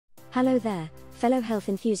Hello there, fellow health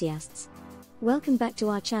enthusiasts. Welcome back to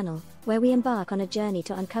our channel, where we embark on a journey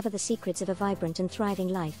to uncover the secrets of a vibrant and thriving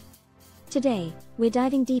life. Today, we're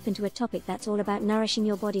diving deep into a topic that's all about nourishing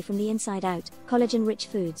your body from the inside out, collagen-rich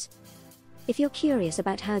foods. If you're curious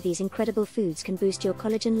about how these incredible foods can boost your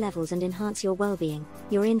collagen levels and enhance your well-being,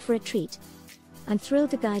 you're in for a treat. I'm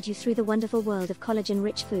thrilled to guide you through the wonderful world of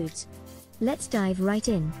collagen-rich foods. Let's dive right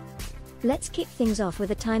in. Let's kick things off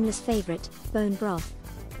with a timeless favorite, bone broth.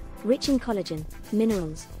 Rich in collagen,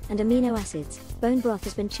 minerals, and amino acids, bone broth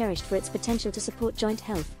has been cherished for its potential to support joint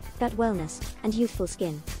health, gut wellness, and youthful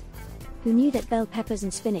skin. Who knew that bell peppers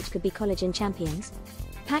and spinach could be collagen champions?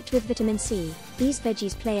 Packed with vitamin C, these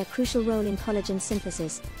veggies play a crucial role in collagen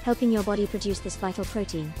synthesis, helping your body produce this vital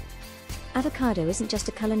protein. Avocado isn't just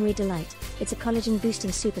a culinary delight, it's a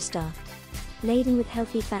collagen-boosting superstar. Laden with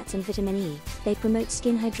healthy fats and vitamin E, they promote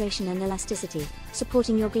skin hydration and elasticity,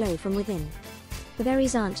 supporting your glow from within. The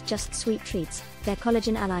berries aren't just sweet treats, they're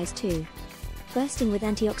collagen allies too. Bursting with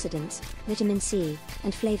antioxidants, vitamin C,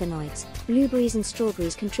 and flavonoids, blueberries and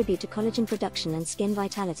strawberries contribute to collagen production and skin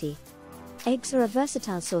vitality. Eggs are a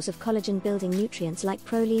versatile source of collagen-building nutrients like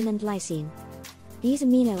proline and lysine. These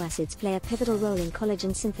amino acids play a pivotal role in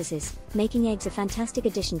collagen synthesis, making eggs a fantastic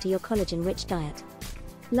addition to your collagen-rich diet.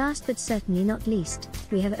 Last but certainly not least,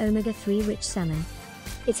 we have omega-3 rich salmon.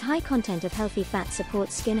 Its high content of healthy fats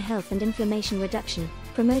supports skin health and inflammation reduction,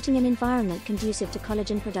 promoting an environment conducive to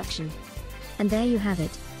collagen production. And there you have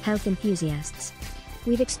it, health enthusiasts.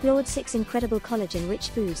 We've explored 6 incredible collagen-rich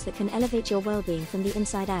foods that can elevate your well-being from the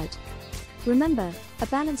inside out. Remember, a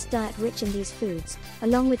balanced diet rich in these foods,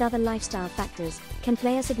 along with other lifestyle factors, can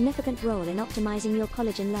play a significant role in optimizing your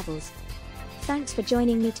collagen levels. Thanks for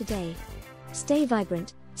joining me today. Stay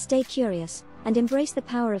vibrant, stay curious, and embrace the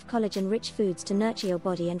power of collagen-rich foods to nurture your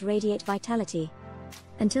body and radiate vitality.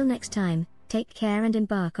 Until next time, take care and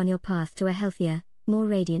embark on your path to a healthier, more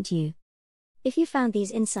radiant you. If you found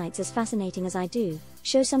these insights as fascinating as I do,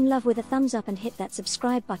 show some love with a thumbs up and hit that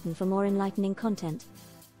subscribe button for more enlightening content.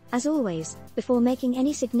 As always, before making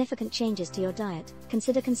any significant changes to your diet,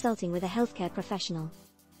 consider consulting with a healthcare professional.